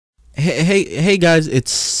Hey guys, it's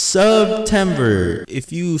September.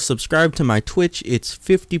 If you subscribe to my Twitch, it's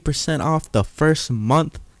 50% off the first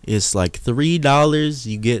month. It's like $3.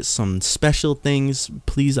 You get some special things.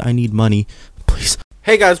 Please, I need money. Please.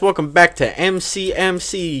 Hey guys, welcome back to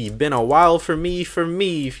MCMC. Been a while for me,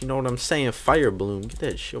 if you know what I'm saying. Fire Bloom. Get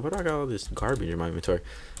that shit. Why do I got all this garbage in my inventory?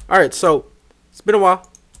 Alright, so it's been a while.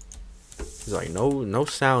 There's like no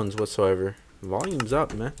sounds whatsoever. Volume's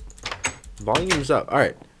up, man. Volume's up.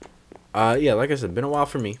 Alright. Yeah, like I said, been a while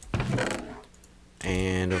for me.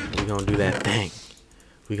 And we're gonna do that thing.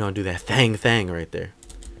 We're gonna do that thing right there.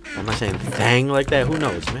 Am I saying thing like that? Who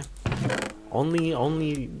knows, man?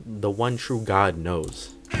 Only the one true God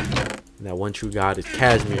knows. And that one true God is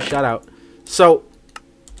Casimir. Shout out. So,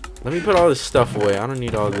 let me put all this stuff away. I don't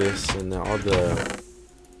need all this and all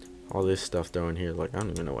this stuff thrown here. Like, I don't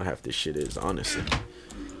even know what half this shit is, honestly.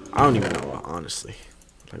 I don't even know, honestly.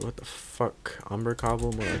 Like, what the fuck? Umber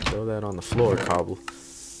cobble? When I throw that on the floor, cobble.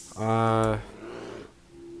 None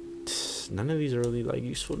of these are really, like,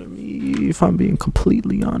 useful to me, if I'm being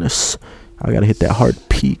completely honest. I gotta hit that hard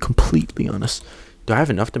P, completely honest. Do I have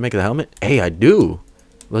enough to make the helmet? Hey, I do.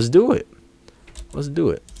 Let's do it. Let's do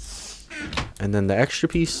it. And then the extra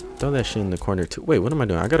piece, throw that shit in the corner, too. Wait, what am I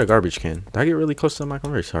doing? I got a garbage can. Did I get really close to the mic?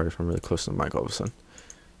 I'm very sorry if I'm really close to the mic all of a sudden.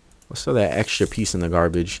 Let's throw that extra piece in the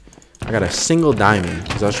garbage. I got a single diamond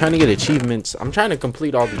because I was trying to get achievements. I'm trying to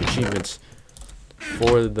complete all the achievements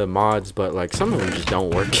for the mods, but like some of them just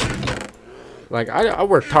don't work. Like I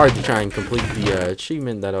worked hard to try and complete the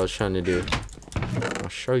achievement that I was trying to do. I'll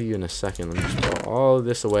show you in a second. Let me just throw all of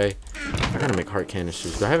this away. I gotta make heart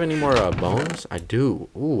canisters. Do I have any more bones? I do.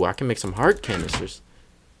 Ooh, I can make some heart canisters.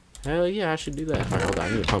 Hell yeah, I should do that. All right, hold on. I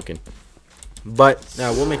need a pumpkin. But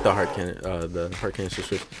we'll make the heart canisters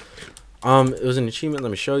first. It was an achievement.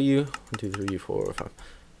 Let me show you. 1, 2, 3, 4,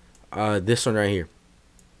 5. This one right here.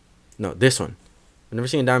 No, this one. I've never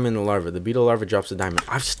seen a diamond in the larva. The beetle larva drops a diamond.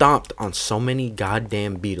 I've stomped on so many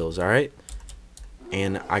goddamn beetles, alright?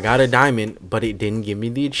 And I got a diamond, but it didn't give me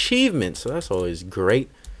the achievement. So that's always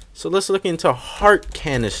great. So let's look into heart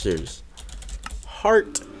canisters.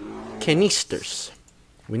 Heart canisters.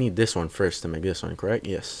 We need this one first to make this one, correct?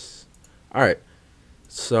 Yes. Alright.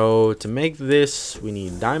 So to make this, we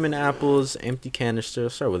need diamond apples, empty canister.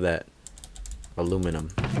 Let's start with that.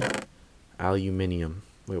 Aluminum. Aluminium.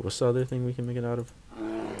 Wait, what's the other thing we can make it out of?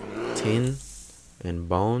 Tin and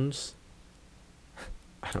bones.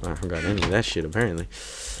 I don't got any of that shit apparently.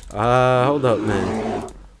 Hold up,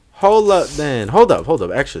 man. Hold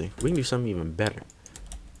up. Actually, we can do something even better.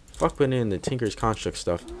 Fuck putting in the Tinker's Construct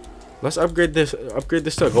stuff. Let's upgrade this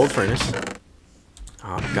to a gold furnace.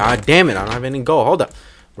 Oh, god damn it, I don't have any gold. Hold up.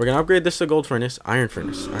 We're going to upgrade this to gold furnace. Iron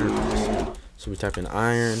furnace. So we type in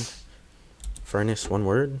iron furnace, one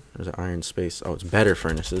word. There's an iron space. Oh, it's better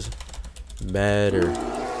furnaces. Better.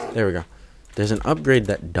 There we go. There's an upgrade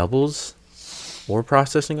that doubles ore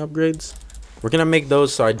processing upgrades. We're going to make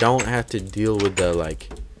those so I don't have to deal with the, like,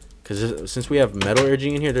 because since we have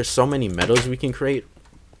metallurgy in here, there's so many metals we can create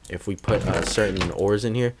if we put certain ores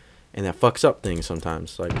in here. And that fucks up things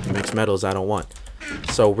sometimes. Like, mixed metals I don't want.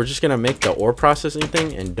 So we're just gonna make the ore processing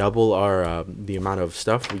thing and double our the amount of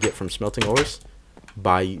stuff we get from smelting ores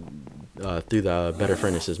by through the better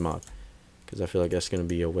furnaces mod, because I feel like that's gonna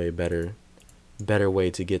be a way better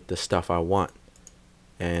way to get the stuff I want.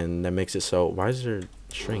 And that makes it so, why is there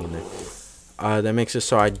string in there? That makes it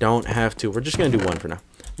so I don't have to, we're just gonna do one for now.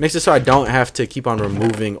 Makes it so I don't have to keep on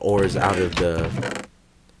removing ores out of the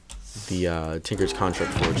Tinker's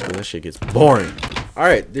Construct forge, because that shit gets boring.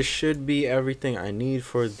 Alright, this should be everything I need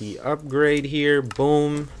for the upgrade here.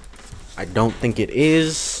 Boom. I don't think it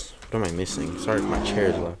is. What am I missing? Sorry if my chair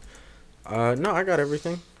is loud. No, I got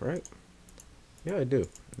everything, right? Yeah, I do.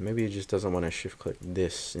 Maybe it just doesn't want to shift click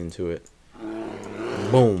this into it.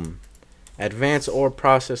 Boom. Advanced ore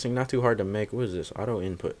processing, not too hard to make. What is this? Auto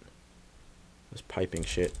input. This piping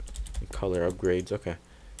shit. Color upgrades, okay.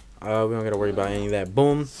 We don't gotta worry about any of that.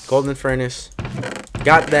 Boom. Golden furnace.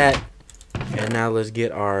 Got that. And now let's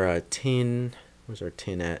get our tin. Where's our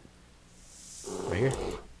tin at? Right here.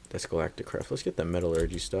 That's galactic craft. Let's get the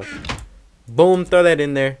metallurgy stuff. Boom. Throw that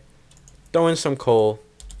in there. Throw in some coal.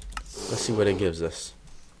 Let's see what it gives us.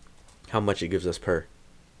 How much it gives us per.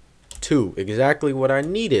 2. Exactly what I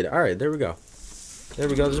needed. Alright, there we go. There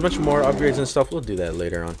we go. There's a bunch more upgrades and stuff. We'll do that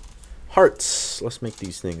later on. Hearts. Let's make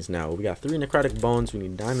these things now. We got 3 necrotic bones. We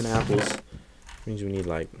need diamond apples. Means we need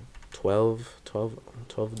like 12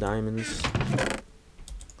 diamonds.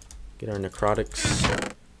 Get our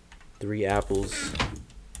necrotics. 3 apples.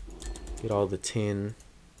 Get all the tin.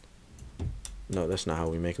 No, that's not how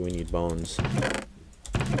we make it. We need bones.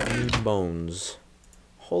 We need bones.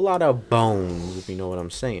 whole lot of bones, if you know what I'm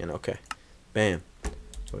saying. Okay. Bam.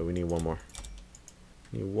 Wait, we need one more.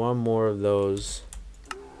 Need one more of those.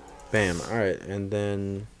 Bam. Alright, and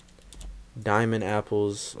then diamond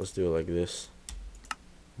apples. Let's do it like this.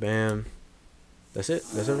 Bam. That's it?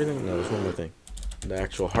 That's everything? No, there's one more thing. The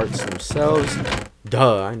actual hearts themselves.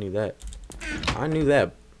 Duh, I knew that. I knew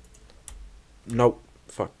that. Nope.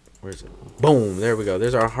 Fuck. Where is it? Boom. There we go.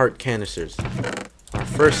 There's our heart canisters. Our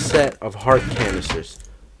first set of heart canisters.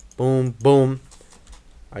 Boom, boom.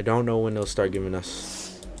 I don't know when they'll start giving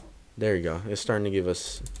us. There you go. It's starting to give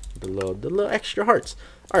us the little extra hearts.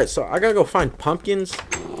 Alright, so I gotta go find pumpkins.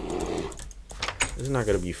 This is not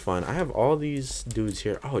gonna be fun. I have all these dudes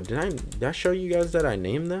here. Oh, did I show you guys that I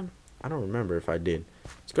named them? I don't remember if I did.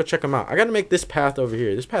 Let's go check them out. I gotta make this path over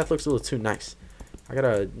here. This path looks a little too nice. I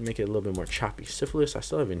gotta make it a little bit more choppy. Syphilis, I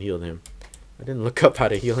still haven't healed him. I didn't look up how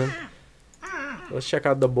to heal him. So let's check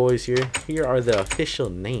out the boys here. Here are the official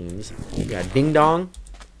names. We got Ding Dong.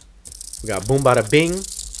 We got Boom Bada Bing.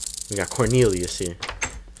 We got Cornelius here.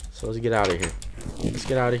 So let's get out of here. Let's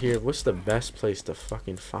get out of here. What's the best place to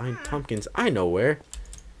fucking find pumpkins? I know where.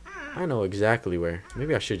 I know exactly where.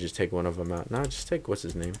 Maybe I should just take one of them out. No, just take, what's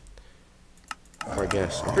his name?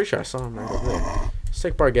 Barguest. I'm pretty sure I saw him right over there. Let's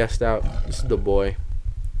take Barguest out. This is the boy.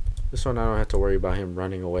 This one I don't have to worry about him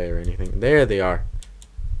running away or anything. There they are.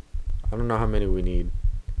 I don't know how many we need.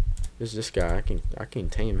 This guy. I can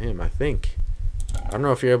tame him, I think. I don't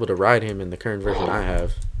know if you're able to ride him in the current version I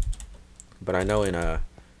have. But I know in I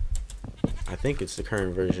think it's the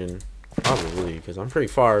current version. Probably, because I'm pretty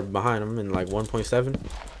far behind. I'm in like 1.7,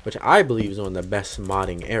 which I believe is one of the best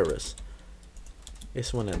modding eras.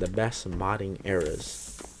 It's one of the best modding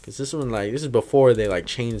eras. Because this one, like, this is before they like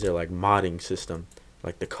changed their like modding system,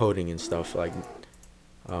 like the coding and stuff, like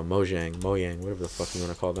Mojang, whatever the fuck you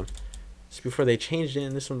want to call them. It's before they changed it,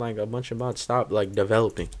 and this one, like, a bunch of mods stopped like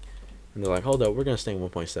developing, and they're like, hold up, we're gonna stay in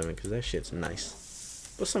 1.7 because that shit's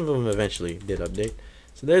nice. But some of them eventually did update.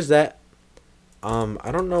 So there's that.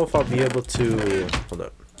 I don't know if I'll be able to hold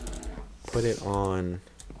up, put it on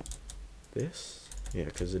this. Yeah,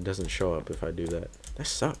 because it doesn't show up if I do that. That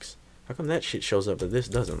sucks. How come that shit shows up but this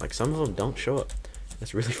doesn't? Like, some of them don't show up.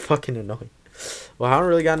 That's really fucking annoying. Well, I don't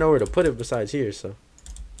really got nowhere to put it besides here, so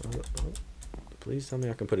please tell me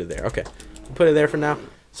I can put it there. Okay, we'll put it there for now.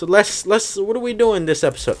 So let's what are we doing this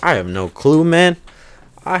episode? I have no clue, man.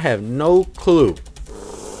 I have no clue.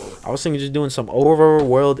 I was thinking just doing some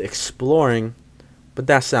overworld exploring, but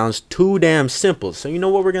that sounds too damn simple. So you know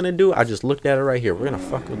what we're gonna do? I just looked at it right here. We're gonna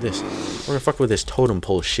fuck with this. We're gonna fuck with this totem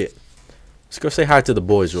pole shit. Let's go say hi to the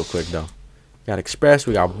boys real quick, though. We got Express,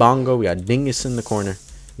 we got Bongo, we got Dingus in the corner.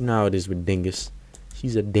 You know how it is with Dingus.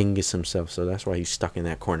 He's a dingus himself, so that's why he's stuck in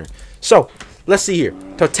that corner. So let's see here.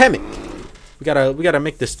 Totemic. We gotta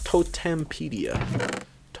make this Totempedia.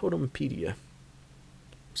 Totempedia.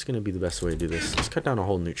 What's gonna be the best way to do this? Let's cut down a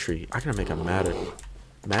whole new tree. I gotta make a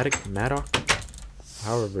Maddock,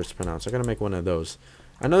 however it's pronounced. I gotta make one of those.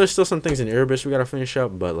 I know there's still some things in Erebus we gotta finish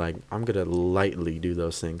up, but like I'm gonna lightly do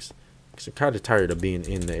those things because I'm kind of tired of being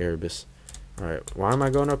in the Erebus. All right, why am I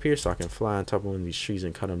going up here? So I can fly on top of one of these trees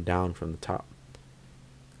and cut them down from the top.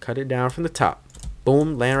 Cut it down from the top.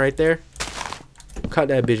 Boom, land right there. Cut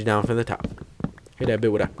that bitch down from the top. Hit that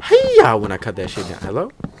bit with a hiya when I cut that shit down.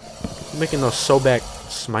 Hello? I'm making those Sobek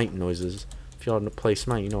Smite noises. If y'all play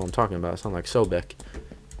Smite, you know what I'm talking about. It sounds like Sobek.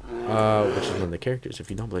 Which is one of the characters. If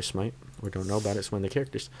you don't play Smite or don't know about it, it's one of the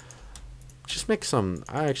characters. Just make some.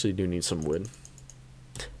 I actually do need some wood.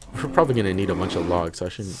 We're probably going to need a bunch of logs, so I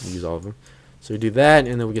shouldn't use all of them. So we do that,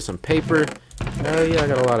 and then we get some paper. Oh, yeah, I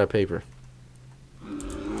got a lot of paper.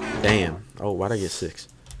 Damn. Oh, why'd I get 6?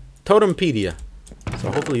 Totempedia.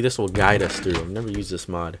 So hopefully this will guide us through. I've never used this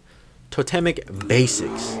mod. Totemic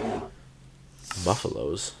Basics.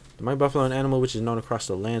 Buffaloes. The mighty buffalo, an animal which is known across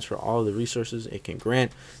the lands for all the resources it can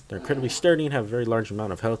grant. They're incredibly sturdy and have a very large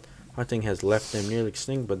amount of health. Hunting has left them nearly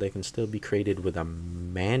extinct, but they can still be created with a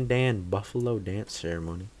Mandan buffalo dance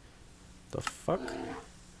ceremony. The fuck?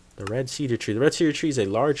 The red cedar tree. The red cedar tree is a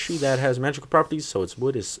large tree that has magical properties, so its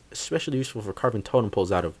wood is especially useful for carving totem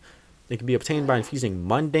poles out of. It can be obtained by infusing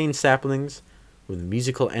mundane saplings with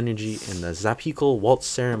musical energy in the Zapikal Waltz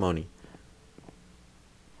ceremony.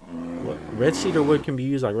 Red cedar wood can be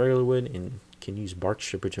used like regular wood and can use bark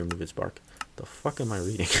stripper to remove its bark. The fuck am I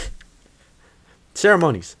reading?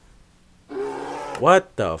 Ceremonies.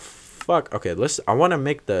 What the fuck? Okay, I want to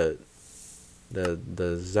make the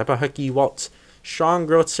Zapahaki Waltz. Strong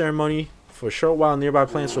growth ceremony. For a short while, nearby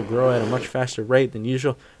plants will grow at a much faster rate than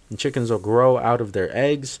usual, and chickens will grow out of their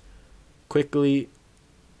eggs quickly.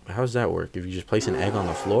 How does that work? If you just place an egg on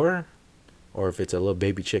the floor? Or if it's a little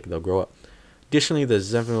baby chick, they'll grow up. Additionally, the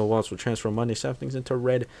Zenville walls will transfer Monday saplings into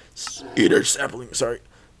red cedar saplings. Sorry.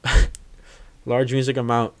 Large music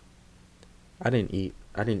amount. I didn't eat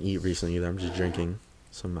recently either. I'm just drinking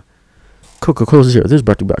some Coca-Cola Zero. This is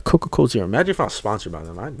brought to you by Coca-Cola Zero. Imagine if I was sponsored by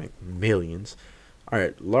them. I'd make millions.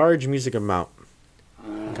 Alright, large music amount.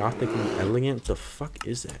 Gothically elegant. The fuck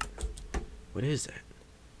is that? What is that?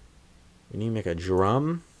 We need to make a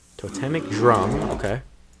drum. Totemic drum. Okay.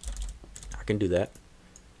 I can do that.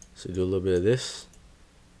 So do a little bit of this.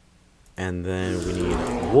 And then we need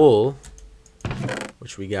wool.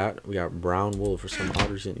 Which we got. We got brown wool for some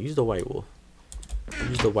odd reason. Use the white wool.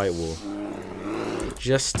 Use the white wool.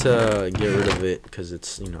 Just to get rid of it. Because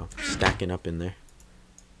it's, you know, stacking up in there.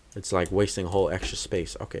 It's like wasting a whole extra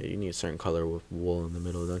space. Okay, you need a certain color with wool in the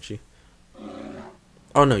middle, don't you?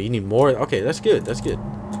 Oh, no, you need more. Okay, that's good. That's good.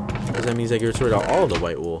 Because that means that gets rid of all the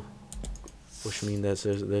white wool. Which means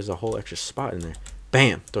that there's a whole extra spot in there.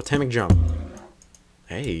 Bam! Totemic jump.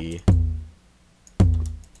 Hey.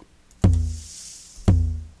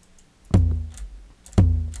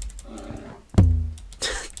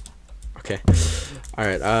 Okay.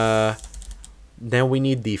 Alright, then we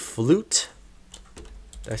need the flute.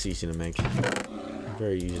 That's easy to make.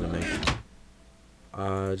 Very easy to make.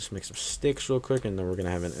 Just make some sticks real quick, and then we're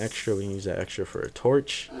gonna have an extra. We can use that extra for a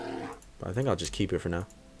torch. But I think I'll just keep it for now.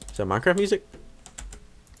 Is that Minecraft music?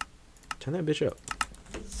 Turn that bitch up.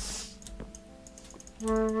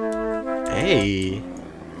 Hey.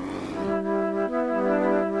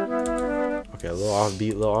 Okay, a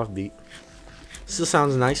little offbeat, Still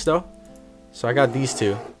sounds nice though. So I got these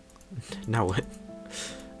two. Now what?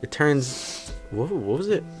 It turns. What was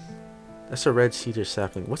it? That's a red cedar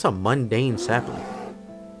sapling. What's a mundane sapling?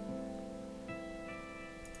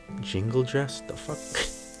 Jingle dress? The fuck?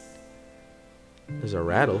 There's a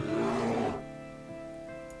rattle.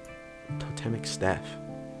 Totemic staff.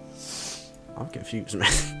 I'm confused,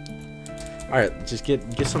 man. Alright, just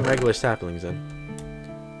get some regular saplings then.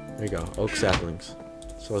 There you go. Oak saplings.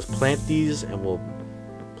 So let's plant these and we'll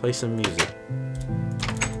play some music.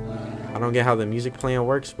 I don't get how the music playing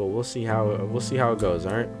works, but we'll see how it goes,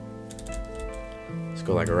 alright? Let's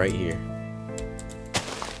go like right here.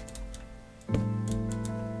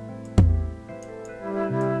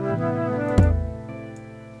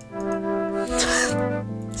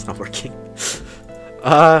 It's not working.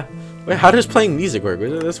 Wait, how does playing music work?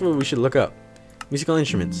 That's what we should look up. Musical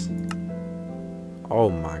instruments. Oh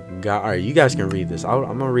my god. Alright, you guys can read this. I'm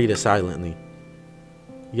gonna read it silently.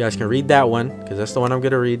 You guys can read that one, because that's the one I'm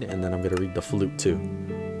going to read, and then I'm going to read the flute too.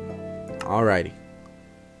 Alrighty.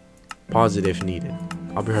 Pause it if needed.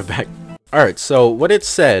 I'll be right back. Alright, so what it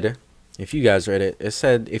said, if you guys read it, it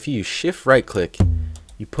said if you shift right click,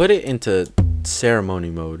 you put it into ceremony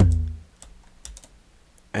mode,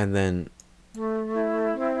 and then...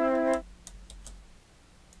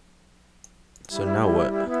 So now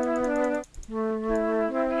what?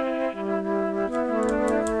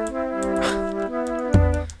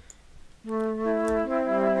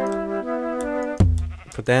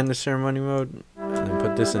 Put that in the ceremony mode, and then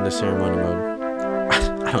put this in the ceremony mode.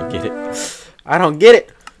 I don't get it. I don't get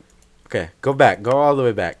it. Okay, go back. Go all the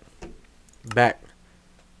way back. Back.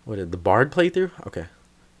 What did the bard playthrough? Okay.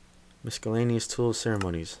 Miscellaneous tools,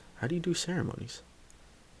 ceremonies. How do you do ceremonies?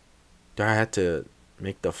 Do I have to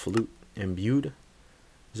make the flute imbued?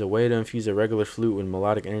 There's a way to infuse a regular flute with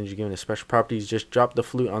melodic energy given its special properties. Just drop the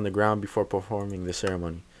flute on the ground before performing the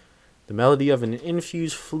ceremony. The melody of an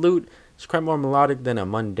infused flute is quite more melodic than a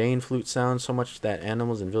mundane flute sound, so much that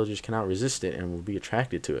animals and villagers cannot resist it and will be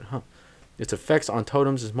attracted to it. Its effects on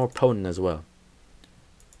totems is more potent as well.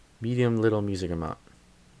 Medium little music amount.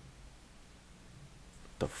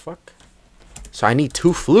 The fuck? So I need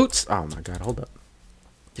 2 flutes? Oh my god, hold up.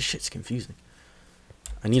 This shit's confusing.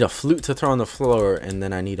 I need a flute to throw on the floor, and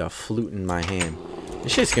then I need a flute in my hand.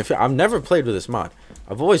 This shit's confusing. I've never played with this mod.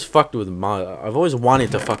 I've always fucked with I've always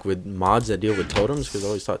wanted to fuck with mods that deal with totems, because I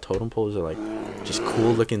always thought totem poles are like just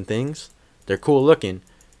cool looking things. They're cool looking,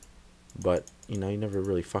 but you know, you never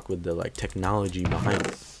really fuck with the like technology behind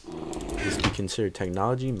it. This be considered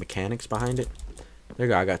technology, mechanics behind it. There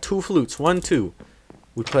you go. I got 2 flutes. 1, 2.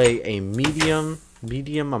 We play a medium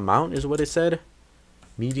amount is what it said.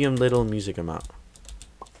 Medium little music amount.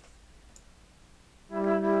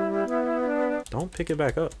 Don't pick it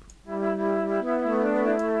back up.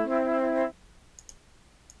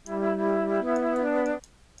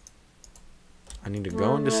 I need to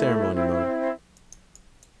go into ceremony mode.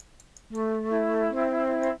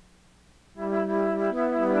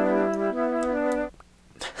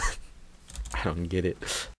 I don't get it.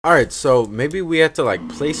 Alright, so maybe we have to like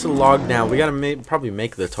place a log down. We gotta probably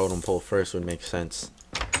make the totem pole first, would make sense.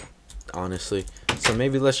 honestly. So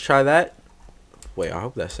maybe let's try that. Wait, I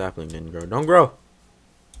hope that sapling didn't grow. Don't grow.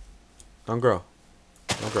 Don't grow.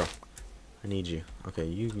 Don't grow. I need you. Okay,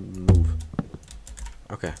 you move.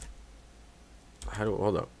 Okay. How do,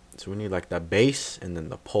 hold up. So we need like the base and then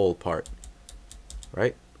the pole part.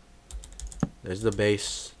 Right? There's the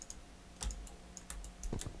base.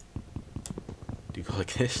 Do you go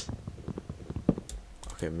like this?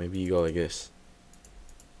 Okay, maybe you go like this.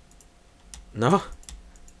 No?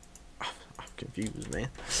 I'm confused, man.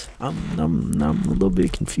 I'm a little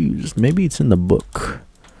bit confused. Maybe it's in the book.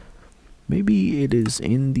 Maybe it is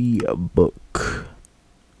in the book.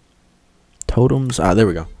 Totems. Ah, there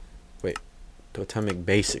we go. Wait. Totemic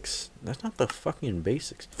basics. That's not the fucking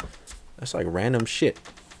basics. That's like random shit.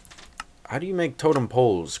 How do you make totem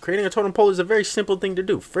poles? Creating a totem pole is a very simple thing to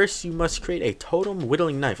do. First, you must create a totem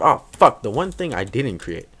whittling knife. Oh, fuck. The one thing I didn't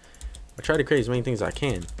create. I try to create as many things as I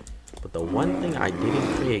can. But the one thing I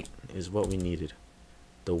didn't create is what we needed.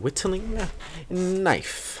 The whittling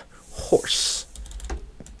knife. Horse.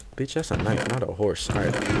 Bitch, that's a knife, not a horse.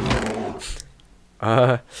 Alright.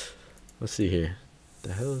 Let's see here.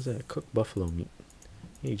 The hell is that? Cooked buffalo meat.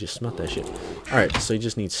 You just smelt that shit. Alright, so you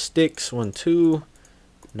just need sticks. 1, 2.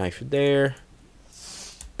 Knife there.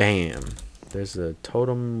 Bam. There's the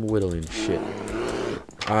totem whittling shit.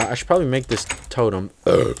 I should probably make this totem.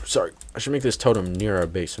 Sorry. I should make this totem near our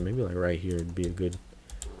base. So maybe like right here would be a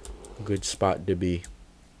good spot to be.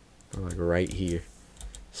 Or like right here.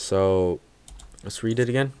 So let's read it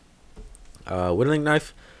again. Whittling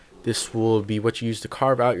knife. This will be what you use to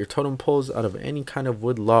carve out your totem poles out of any kind of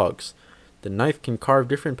wood logs. The knife can carve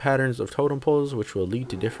different patterns of totem poles, which will lead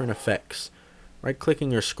to different effects.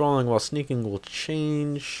 Right-clicking or scrolling while sneaking will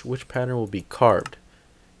change which pattern will be carved.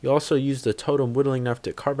 You also use the totem whittling knife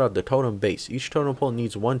to carve out the totem base. Each totem pole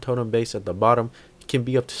needs 1 totem base at the bottom. It can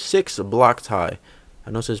be up to 6 blocks high. I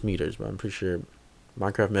know it says meters, but I'm pretty sure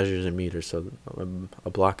Minecraft measures in meters, so a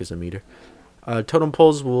block is a meter. Totem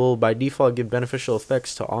poles will by default give beneficial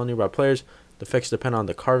effects to all nearby players. The effects depend on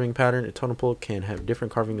the carving pattern. A totem pole can have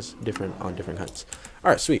different carvings on different hunts.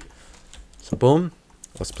 Alright, sweet. So boom.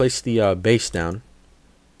 Let's place the base down.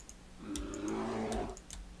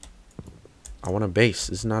 I want a base.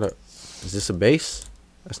 This is not a... Is this a base?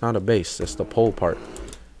 That's not a base. That's the pole part.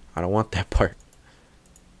 I don't want that part.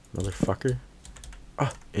 Motherfucker.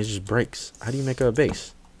 Oh, it just breaks. How do you make a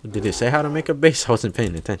base? Did it say how to make a base? I wasn't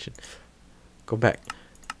paying attention. Go back.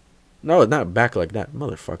 No, it's not back like that.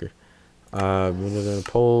 Motherfucker. The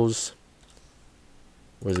poles.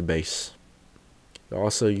 Where's the base? You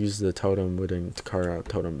also use the totem wooden to carve out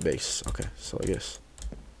totem base. Okay, so I guess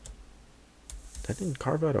that didn't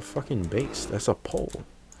carve out a fucking base. That's a pole.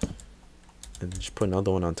 And just put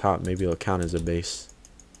another one on top. Maybe it'll count as a base.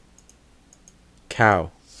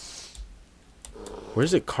 Cow.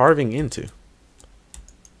 Where's it carving into?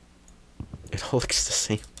 It all looks the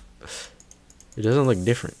same. It doesn't look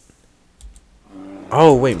different.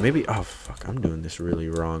 Oh wait, maybe. Oh fuck, I'm doing this really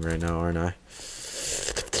wrong right now, aren't I?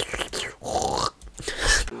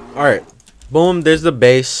 Alright, boom, there's the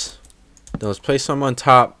base. Then let's place some on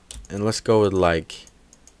top. And let's go with like...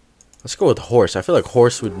 Let's go with horse. I feel like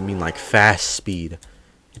horse would mean like fast speed.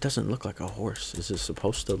 It doesn't look like a horse. Is it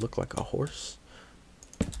supposed to look like a horse?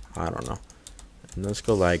 I don't know. And let's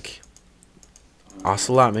go like...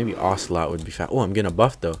 Ocelot. Maybe ocelot would be fast. Oh, I'm getting a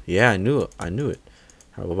buff though. Yeah, I knew it. I knew it.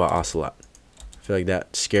 How about ocelot? I feel like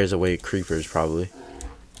that scares away creepers probably.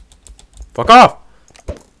 Fuck off!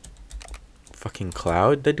 Fucking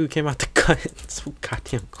cloud. That dude came out the gun so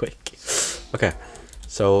goddamn quick. Okay,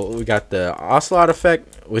 so we got the ocelot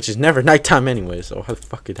effect, which is never nighttime anyway. So how the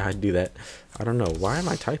fuck did I do that? I don't know. Why am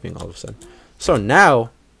I typing all of a sudden? So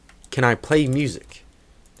now, can I play music?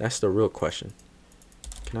 That's the real question.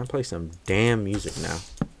 Can I play some damn music now?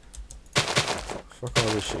 Fuck all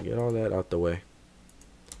this shit. Get all that out the way.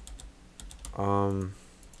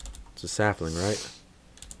 It's a sapling, right?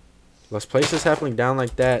 Let's place the sapling down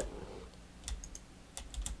like that.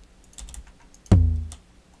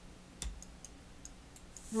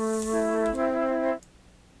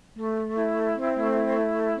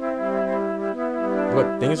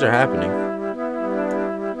 Look, things are happening.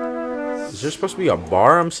 Is there supposed to be a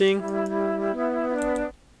bar I'm seeing?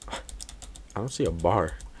 I don't see a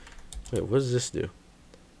bar. Wait, what does this do?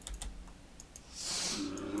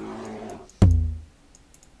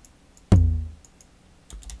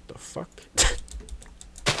 The fuck?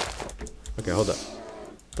 Okay, hold up.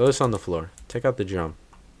 Throw this on the floor. Take out the drum.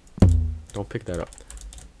 Don't pick that up.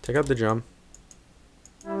 Take out the drum.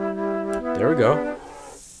 There we go.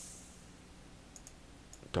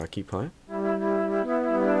 Do I keep playing?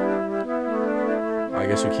 I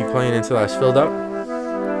guess we keep playing until that's filled up.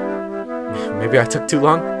 Maybe I took too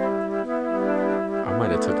long. I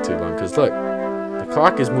might have took too long. Because look, the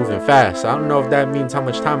clock is moving fast. I don't know if that means how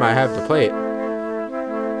much time I have to play it.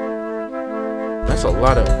 That's a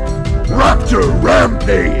lot of... Raptor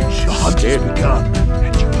Rampage! The hunt has begun,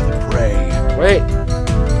 and you are the prey. Wait.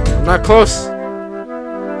 I'm not close.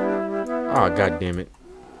 Oh, god damn it.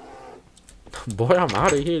 Boy, I'm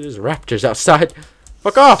out of here. There's raptors outside.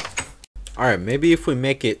 Fuck off. Alright, maybe if we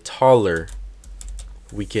make it taller,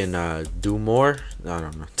 we can do more. No, no,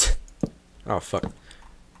 no. Oh, fuck.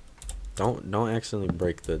 Don't accidentally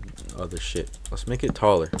break the other shit. Let's make it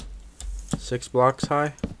taller. 6 blocks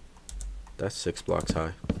high. That's 6 blocks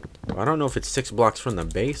high. I don't know if it's 6 blocks from the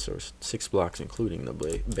base or 6 blocks including the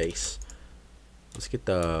base. Let's get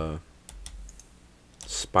the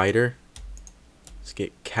spider. Let's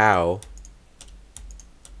get cow.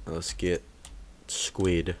 Let's get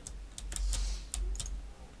squid.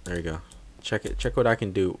 There you go. Check it. Check what I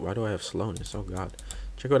can do. Why do I have slowness? Oh god.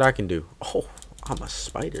 Check what I can do. Oh, I'm a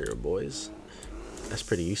spider, boys. That's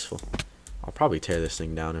pretty useful. I'll probably tear this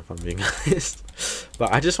thing down if I'm being honest.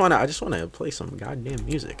 But I just wanna play some goddamn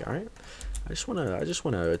music, alright? I just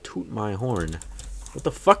wanna toot my horn. What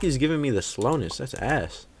the fuck is giving me the slowness? That's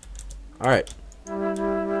ass. Alright.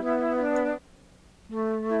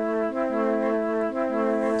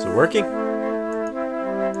 Is it working?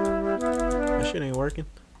 That shit ain't working.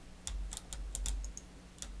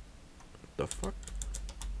 What the fuck?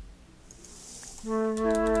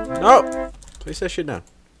 No! Place that shit down.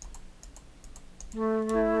 Do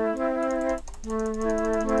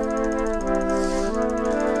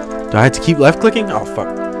I have to keep left clicking? Oh fuck.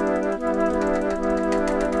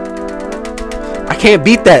 I can't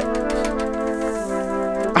beat that.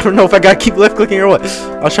 I don't know if I gotta keep left clicking or what.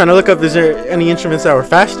 I was trying to look up, is there any instruments that were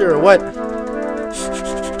faster or what?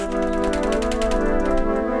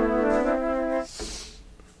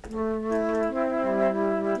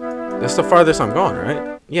 That's the farthest I'm going,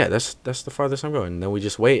 right? Yeah, that's the farthest I'm going. And then we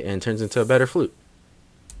just wait and it turns into a better flute.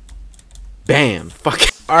 Bam! Fuck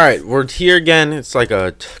it. Alright, we're here again. It's like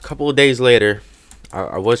a couple of days later.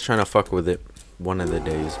 I was trying to fuck with it one of the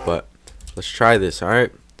days, but let's try this,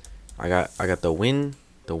 alright? I got the wind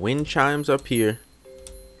chimes up here.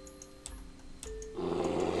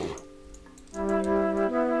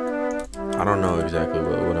 I don't know exactly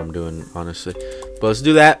what I'm doing, honestly. But let's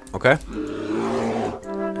do that, okay?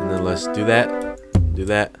 And then let's do that. Do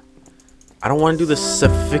that. I don't want to do the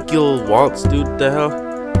Sephical waltz, dude. What the hell?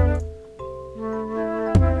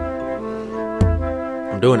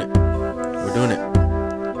 I'm doing it. We're doing it.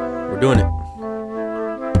 We're doing it.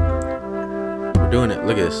 We're doing it.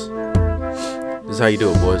 Look at this. This is how you do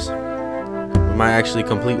it, boys. We might actually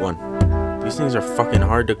complete one. These things are fucking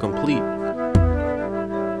hard to complete.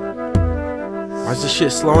 Why is this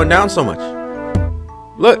shit slowing down so much?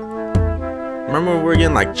 Look. Remember we were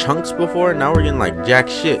getting like chunks before? Now we're getting like jack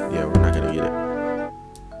shit. Yeah, we're not gonna get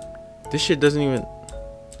it. This shit doesn't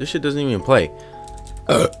even play.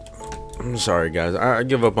 I'm sorry guys. I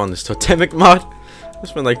give up on this totemic mod. I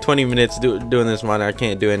spent like 20 minutes doing this mod and I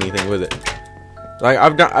can't do anything with it. Like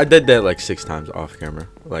I did that like 6 times off camera.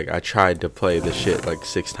 Like I tried to play this shit like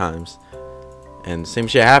 6 times. And same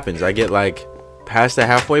shit happens. I get like past the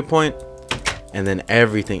halfway point and then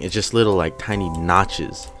everything, it's just little like tiny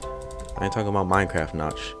notches. I ain't talking about Minecraft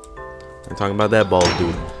notch. I'm talking about that bald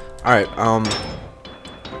dude. Alright,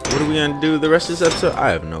 what are we gonna do the rest of this episode? I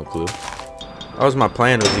have no clue. That was my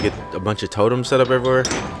plan, was to get a bunch of totems set up everywhere.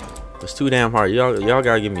 It's too damn hard. Y'all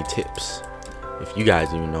gotta give me tips. If you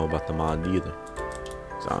guys even know about the mod either.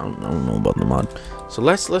 So I don't know about the mod. So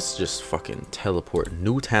let's just fucking teleport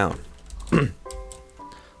Newtown.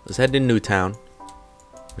 Let's head to Newtown,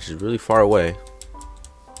 which is really far away.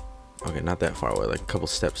 Okay, not that far away, like a couple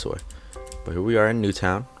steps away. But here we are in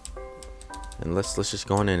Newtown. And let's just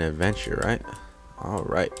go on an adventure, right?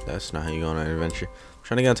 Alright, that's not how you go on an adventure. I'm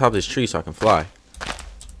trying to get on top of this tree so I can fly.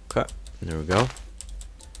 Okay, there we go.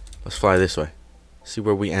 Let's fly this way. See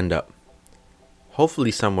where we end up. Hopefully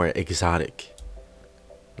somewhere exotic.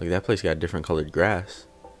 Look, that place got different colored grass.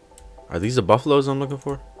 Are these the buffaloes I'm looking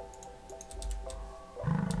for?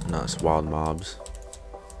 No, it's wild mobs.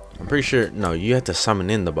 I'm pretty sure, no, you have to summon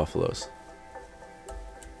in the buffaloes.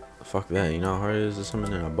 Fuck that, you know how hard it is to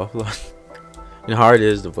summon in a buffalo? You know how hard it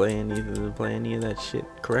is to play any of that shit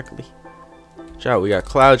correctly? Watch out, we got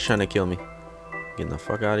clouds trying to kill me. Getting the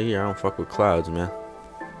fuck out of here. I don't fuck with clouds, man.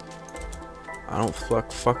 I don't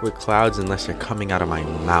fuck with clouds unless they're coming out of my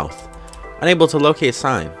mouth. Unable to locate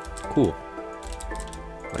sign. Cool.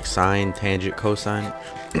 Like sine, tangent, cosine.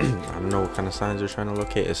 I don't know what kind of signs they're trying to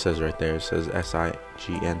locate. It says right there. It says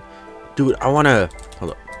S-I-G-N. Dude, I wanna...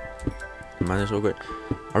 Hold up. Might as well quit.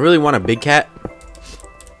 I really want a big cat,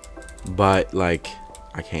 but like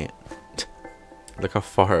I can't. Look how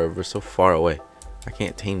far we're so far away. I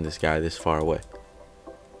can't tame this guy this far away.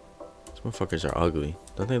 These motherfuckers are ugly.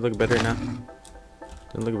 Don't they look better now?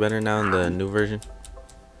 Don't they look better now in the new version?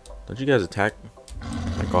 Don't you guys attack?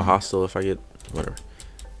 Like go hostile if I get whatever.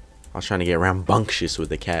 I was trying to get rambunctious with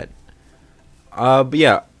the cat. But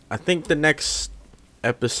yeah, I think the next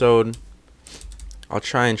episode I'll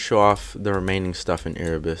try and show off the remaining stuff in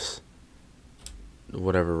Erebus.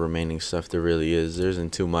 Whatever remaining stuff there really is. There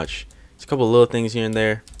isn't too much. It's a couple little things here and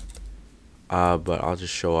there. But I'll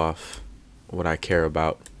just show off what I care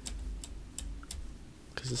about.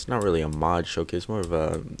 Because it's not really a mod showcase. It's more of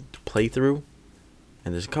a playthrough.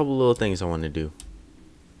 And there's a couple little things I want to do.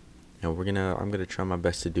 And I'm gonna try my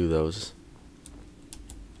best to do those.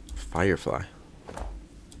 Firefly.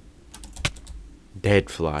 Dead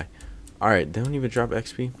fly. Alright, they don't even drop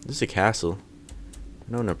XP. This is a castle.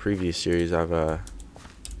 I know in a previous series I've I'm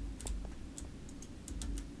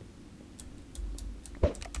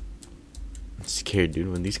scared,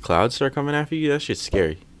 dude. When these clouds start coming after you, that shit's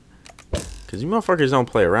scary. Cause these motherfuckers don't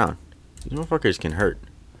play around. These motherfuckers can hurt.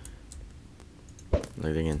 Like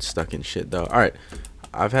they're getting stuck in shit though. Alright.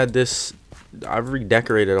 I've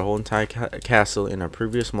redecorated a whole entire castle in a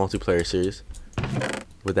previous multiplayer series.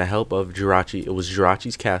 With the help of Jirachi. It was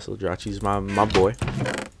Jirachi's castle. Jirachi's my boy.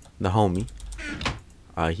 The homie.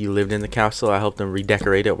 He lived in the castle. I helped him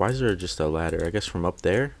redecorate it. Why is there just a ladder? I guess from up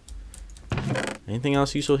there. Anything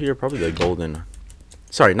else useful here? Probably the golden.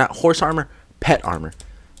 Sorry, not horse armor. Pet armor.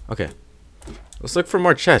 Okay. Let's look for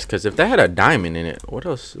more chests. Because if that had a diamond in it. What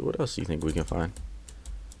else do you think we can find?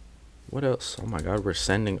 What else? Oh my god. We're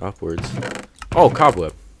sending upwards. Oh,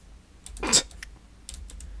 cobweb.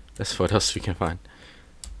 That's what else we can find.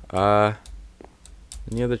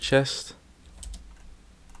 Any other chest?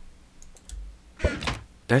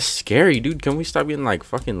 That's scary, dude. Can we stop getting like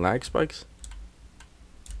fucking lag spikes?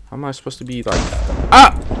 How am I supposed to be like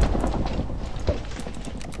ah?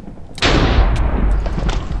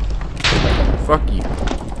 Fuck you.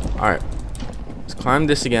 Alright. Let's climb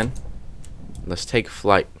this again. Let's take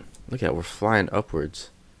flight. Look at, we're flying upwards.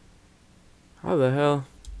 How the hell?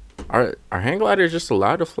 Are hang gliders just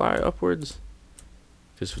allowed to fly upwards?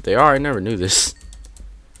 Because if they are, I never knew this.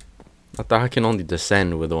 I thought I can only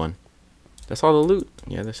descend with one. That's all the loot.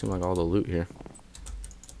 Yeah, that seems like all the loot here.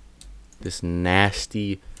 This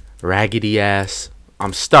nasty, raggedy ass.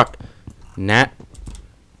 I'm stuck.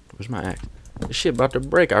 Where's my axe? This shit about to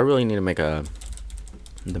break. I really need to make a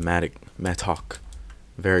thematic metalk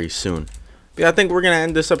very soon. But yeah, I think we're going to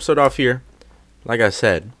end this episode off here. Like I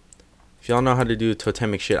said, if y'all know how to do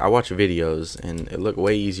totemic shit, I watch videos and it look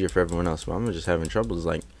way easier for everyone else. But I'm just having troubles.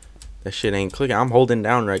 Like, that shit ain't clicking. I'm holding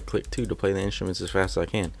down right click too to play the instruments as fast as I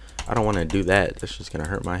can. I don't want to do that. That's just going to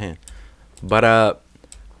hurt my hand. But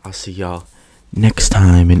I'll see y'all next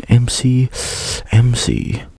time in MC.